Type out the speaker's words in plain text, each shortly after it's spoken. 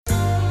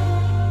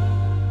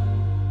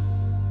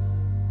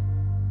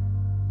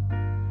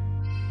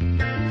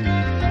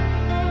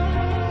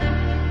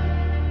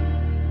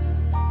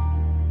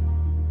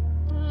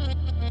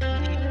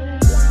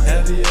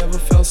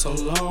so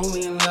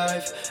lonely in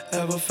life?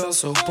 Ever felt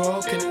so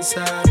broken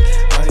inside?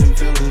 I am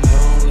feeling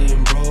lonely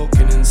and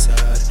broken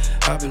inside.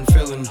 I've been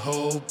feeling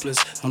hopeless,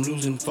 I'm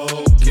losing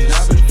focus.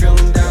 I've been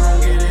feeling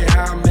down, don't get it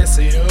how I mess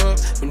it up.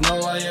 But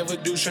all I ever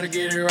do, try to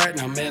get it right,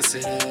 now mess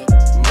it up.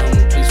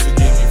 Mama, please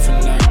forgive me for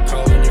not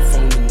calling your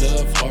phone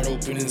enough. Heart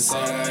open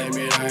inside, I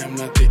admit I am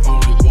not the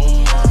only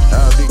one.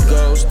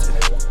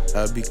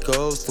 I'll be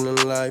ghosting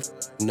in life.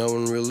 No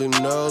one really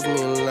knows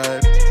me in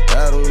life.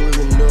 I don't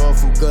really know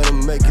if I'm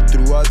gonna make it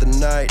throughout the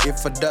night.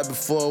 If I die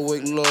before I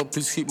wake, Lord,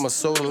 please keep my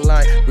soul in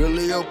light.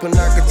 Really hoping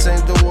I can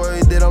change the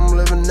way that I'm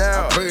living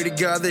now. I pray to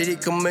God that He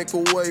can make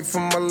a way for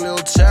my little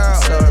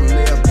child. Sorry,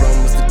 me, I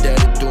promised the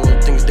daddy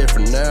doing things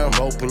different now. I'm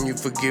hoping you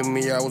forgive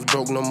me, I was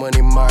broke, no money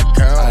in my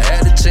account. I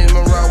had to change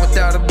my route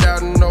without a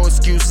doubt and no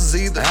excuses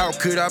either. How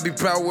could I be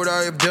proud of what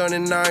I have done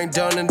and I ain't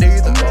done it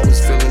either? I'm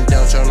always feeling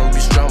down, trying to be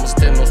strong, but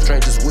still no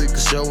strangers weak.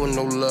 Showing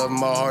no love,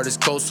 my heart is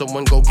cold,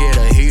 someone go get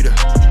a heater.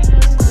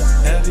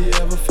 Have you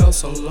ever felt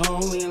so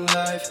lonely in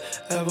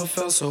life? Ever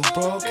felt so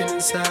broken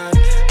inside?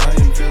 I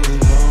am feeling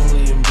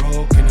lonely and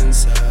broken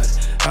inside.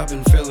 I've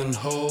been feeling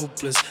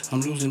hopeless,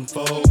 I'm losing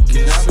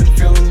focus. I've been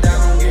feeling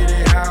down, don't get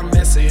it how I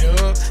mess it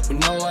up.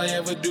 But all I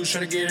ever do,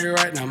 try to get it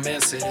right, now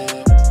mess it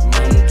up.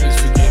 Mama, please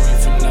forgive me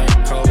for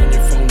not calling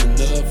your phone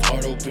enough.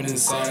 Heart open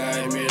inside, I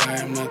admit I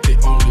am not the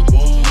only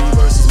one. Me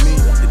versus me,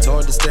 it's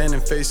hard to stand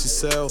and face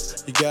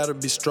yourself. You gotta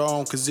be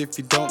strong, cause if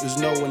you don't, there's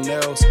no one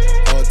else.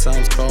 Hard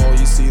times call,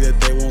 you see that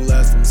they won't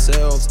last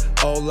themselves.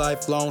 All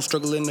life long,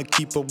 struggling to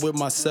keep up with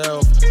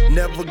myself.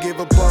 Never give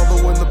up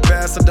although in the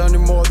past I've done it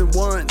more than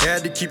once.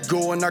 Had to keep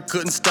going, I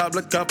couldn't stop,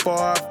 look how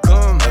far I've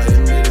come. I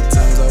admit at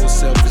times I was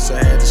selfish,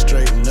 I had to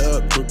straighten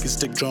up. Crooked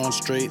stick drawn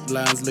straight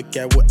lines, look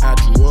at what I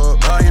drew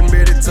up. I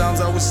admit at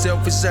times I was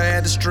selfish, I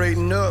had to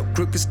straighten up.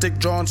 Crooked stick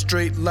drawn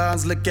straight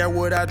lines, look at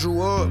what I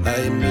drew up. I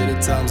admit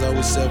at times I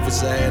was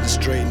selfish, I had to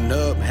straighten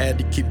up. Had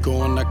to keep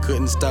going, I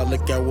couldn't stop,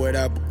 look at what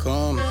I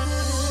become.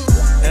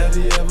 Have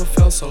you ever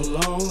felt so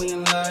lonely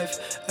in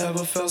life?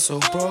 Ever felt so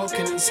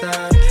broken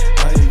inside?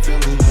 I am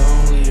feeling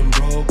lonely and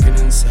broken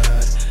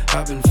inside.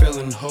 I've been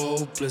feeling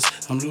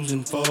hopeless, I'm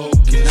losing focus.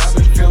 I've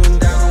been feeling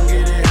down, don't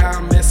get it how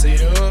I mess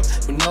it up.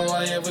 But all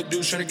I ever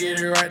do, try to get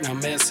it right, now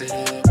mess it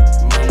up.